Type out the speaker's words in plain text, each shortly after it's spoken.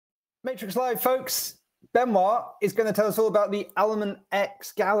Matrix Live, folks. Benoit is going to tell us all about the Element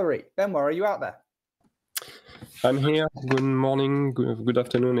X gallery. Benoit, are you out there? I'm here. Good morning, good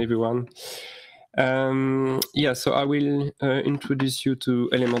afternoon, everyone. So I will introduce you to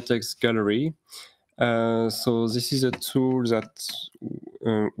Element X Gallery. So this is a tool that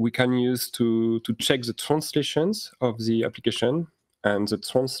we can use to check the translations of the application, and the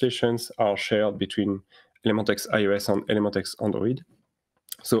translations are shared between Element X iOS and Element X Android.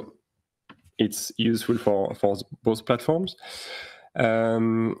 So it's useful for both platforms.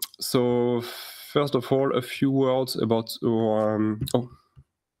 So first of all, a few words about our,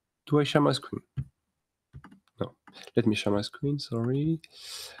 do I share my screen? No, let me share my screen, sorry.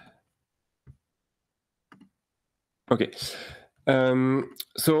 Okay,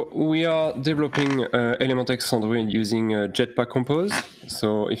 so we are developing Element X Android using Jetpack Compose.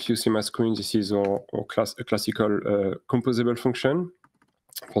 So if you see my screen, this is our classical composable function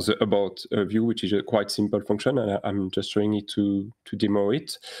for the about view, which is a quite simple function, and I'm just showing it to demo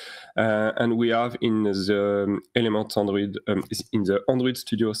it. And we have in the Element Android, in the Android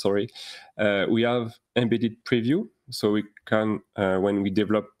Studio, sorry, we have embedded preview. So we can, when we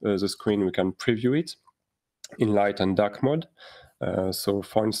develop the screen, we can preview it in light and dark mode. So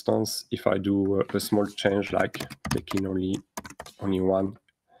for instance, if I do a small change, like taking only one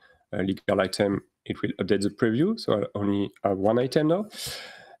legal item, it will update the preview. So I only have one item now.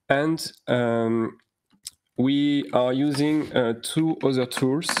 And we are using two other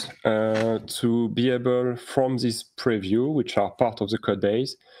tools to be able, from this preview, which are part of the code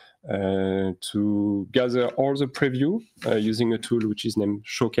base, to gather all the preview using a tool which is named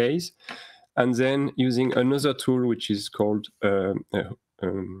Showcase, and then using another tool which is called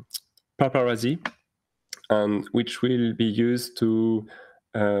Paparazzi, and which will be used to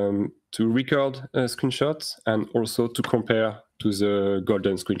record screenshots and also to compare to the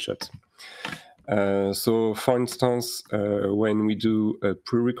golden screenshots. So for instance, when we do a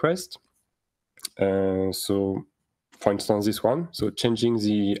pull request, so for instance this one, so changing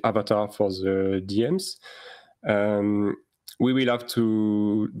the avatar for the DMs, we will have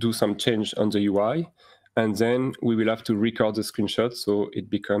to do some change on the UI, and then we will have to record the screenshot, so they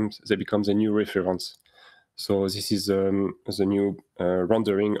becomes a new reference. So this is the new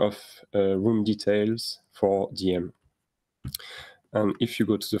rendering of room details for DM. And if you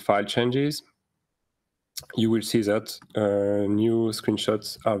go to the file changes, you will see that new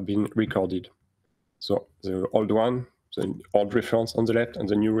screenshots have been recorded. So the old one, the old reference on the left, and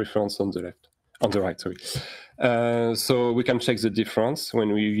the new reference on the right, sorry. So we can check the difference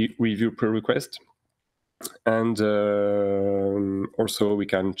when we review pull request. And also we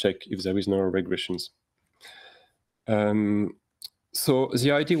can check if there is no regressions. So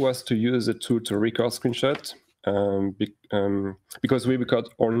the idea was to use the tool to record screenshot, because we record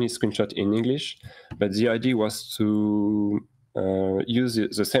only screenshot in English, but the idea was to use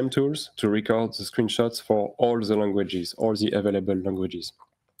the same tools to record the screenshots for all the languages, all the available languages.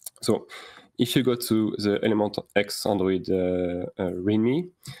 So if you go to the Element X Android README,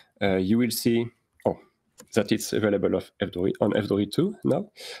 you will see that it's available on F-Droid 2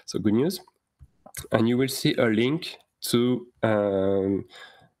 now, so good news. And you will see a link to the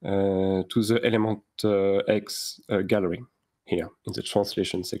Element X gallery here in the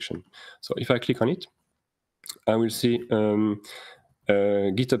translation section. So if I click on it, I will see a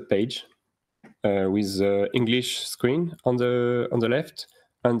GitHub page with the English screen on the left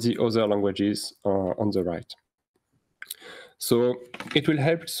and the other languages on the right. So it will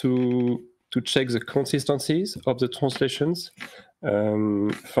help to check the consistencies of the translations.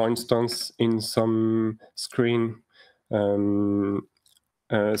 For instance, in some screen,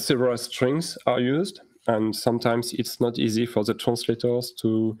 several strings are used, and sometimes it's not easy for the translators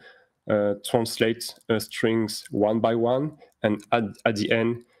to translate strings one by one, and at the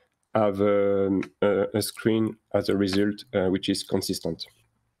end have a screen as a result which is consistent.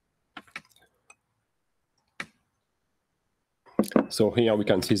 So here we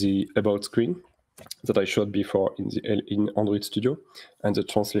can see the about screen that I showed before in Android Studio, and the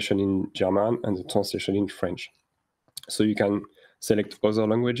translation in German and the translation in French. So you can select other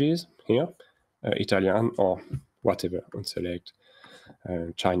languages here, Italian or whatever, and select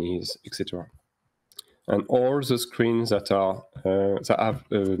Chinese, etc. And all the screens that have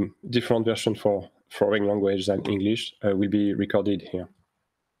a different version for foreign language than English will be recorded here.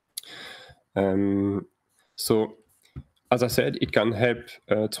 So, as I said, it can help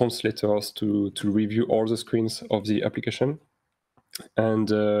translators to review all the screens of the application,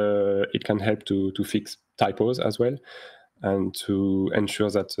 and it can help to fix typos as well, and to ensure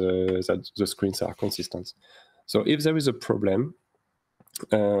that the screens are consistent. So if there is a problem,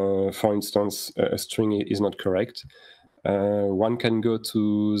 for instance, a string is not correct, one can go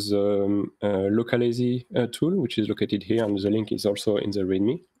to the localize tool, which is located here, and the link is also in the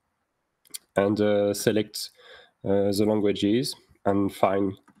README, and select the languages and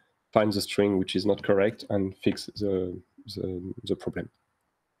find the string which is not correct and fix the problem.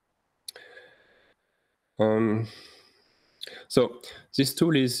 So this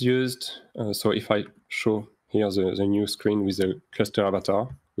tool is used, so if I show here the new screen with the cluster avatar,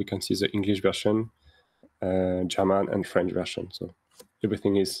 we can see the English version, German and French version. So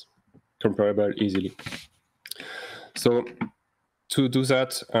everything is comparable easily. So to do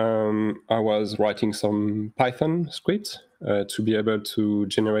that, I was writing some Python scripts to be able to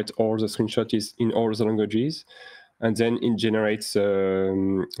generate all the screenshots in all the languages. And then it generates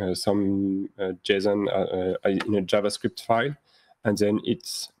some JSON in a JavaScript file, and then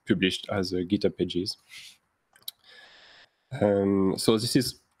it's published as GitHub pages. So this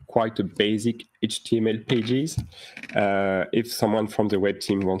is quite a basic HTML pages. If someone from the web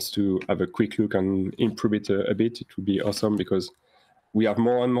team wants to have a quick look and improve it a bit, it would be awesome, because we have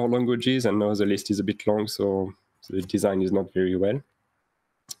more and more languages, and now the list is a bit long, so the design is not very well.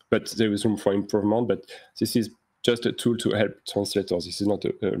 But there is room for improvement, but this is just a tool to help translators. This is not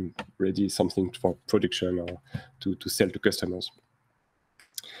really something for production or to sell to customers.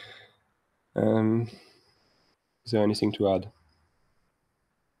 Is there anything to add?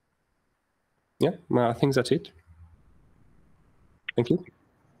 Yeah, well, I think that's it. Thank you.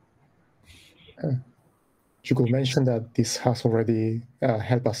 You could mention that this has already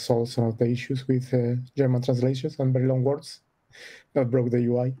helped us solve some of the issues with German translations and very long words that broke the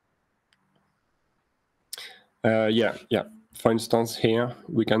UI. Yeah. For instance, here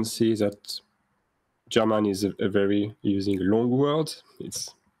we can see that German is a very using long words.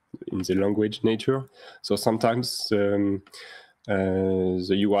 It's in the language nature. So sometimes the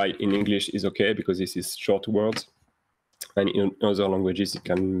UI in English is okay because this is short words, and in other languages it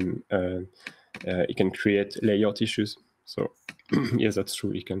can create layout issues. So yes, that's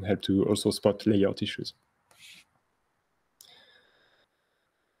true. It can help to also spot layout issues.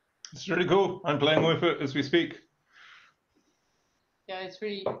 It's really cool. I'm playing with it as we speak. Yeah, it's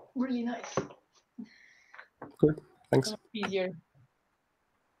really, really nice. Good, thanks. Easier.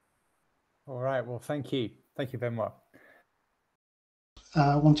 All right, well, thank you. Thank you, Benoit.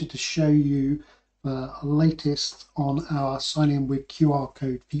 I wanted to show you the latest on our sign in with QR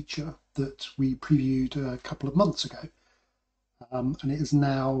code feature that we previewed a couple of months ago. And it has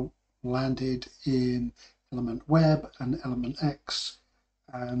now landed in Element Web and Element X,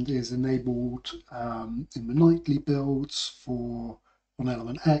 and is enabled in the nightly builds on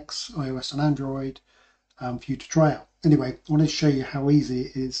Element X, iOS and Android, for you to try out. Anyway, I want to show you how easy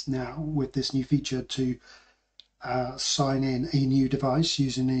it is now with this new feature to sign in a new device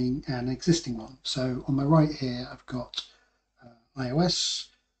using an existing one. So on my right here, I've got iOS,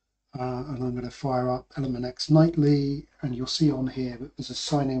 and I'm going to fire up Element X nightly, and you'll see on here that there's a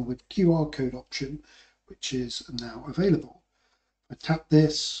sign in with QR code option, which is now available. I tap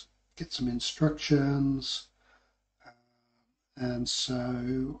this, get some instructions, and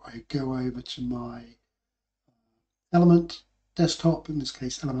so I go over to my Element desktop, in this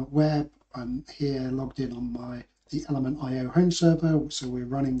case Element Web. I'm here logged in on the Element IO home server, so we're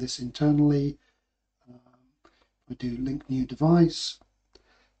running this internally. I do link new device,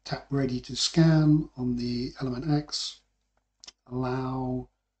 tap ready to scan on the Element X, allow,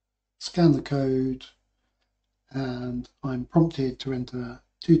 scan the code, and I'm prompted to enter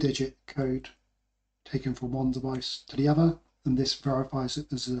 2-digit code taken from one device to the other, and this verifies that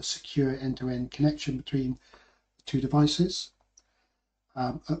there's a secure end-to-end connection between the two devices.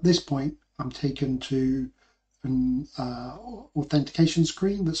 At this point, I'm taken to an authentication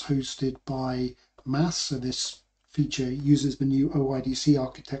screen that's hosted by MAS, so this feature uses the new OIDC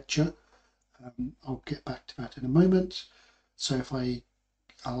architecture. I'll get back to that in a moment. So if I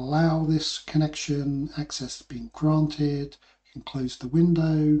allow this connection, access has been granted, you can close the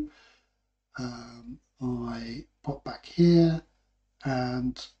window. I pop back here,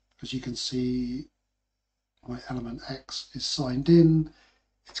 and as you can see, my Element X is signed in.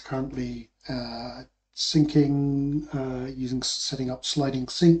 It's currently syncing, setting up sliding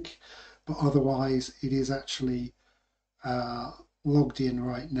sync, but otherwise it is actually logged in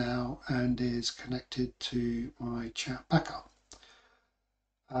right now and is connected to my chat backup.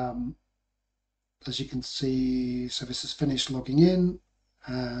 As you can see, so this is finished logging in,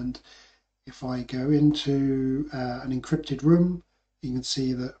 and if I go into an encrypted room, you can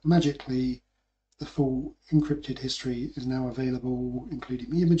see that magically the full encrypted history is now available, including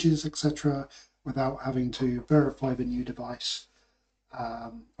the images, etc., without having to verify the new device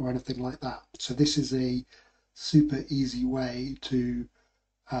or anything like that. So this is a super easy way to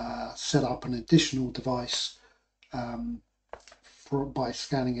set up an additional device by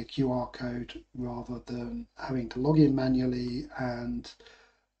scanning a QR code rather than having to log in manually and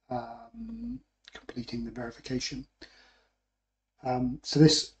completing the verification. So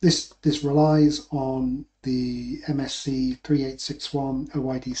this relies on the MSC 3861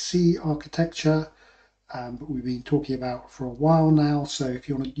 OIDC architecture, but we've been talking about for a while now. So if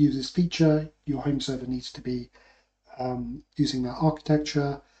you want to use this feature, your home server needs to be using that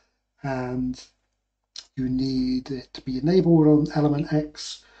architecture, and you need it to be enabled on Element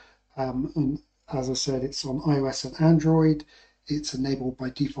X. And as I said, it's on iOS and Android. It's enabled by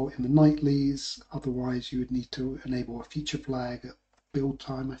default in the nightlies. Otherwise, you would need to enable a feature flag at build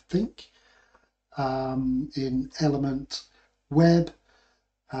time, I think. In Element Web,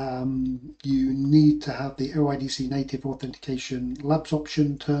 you need to have the OIDC native authentication labs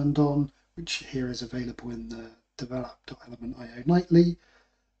option turned on, which here is available in the develop.element.io nightly.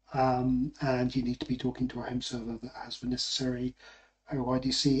 And you need to be talking to a home server that has the necessary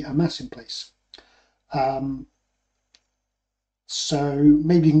OIDC and MAS in place. So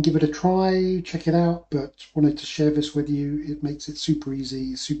maybe you can give it a try, check it out, but wanted to share this with you. It makes it super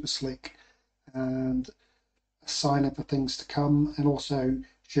easy, super slick, and a sign of the things to come, and also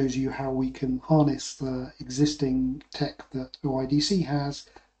shows you how we can harness the existing tech that OIDC has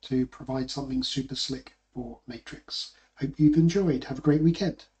to provide something super slick for Matrix. Hope you've enjoyed. Have a great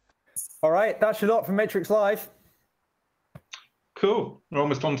weekend. All right, that's a lot from Matrix Live. Cool. We're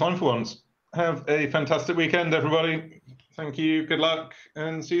almost on time for once. Have a fantastic weekend, everybody. Thank you. Good luck,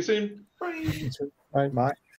 and see you soon. Bye. Bye. Bye.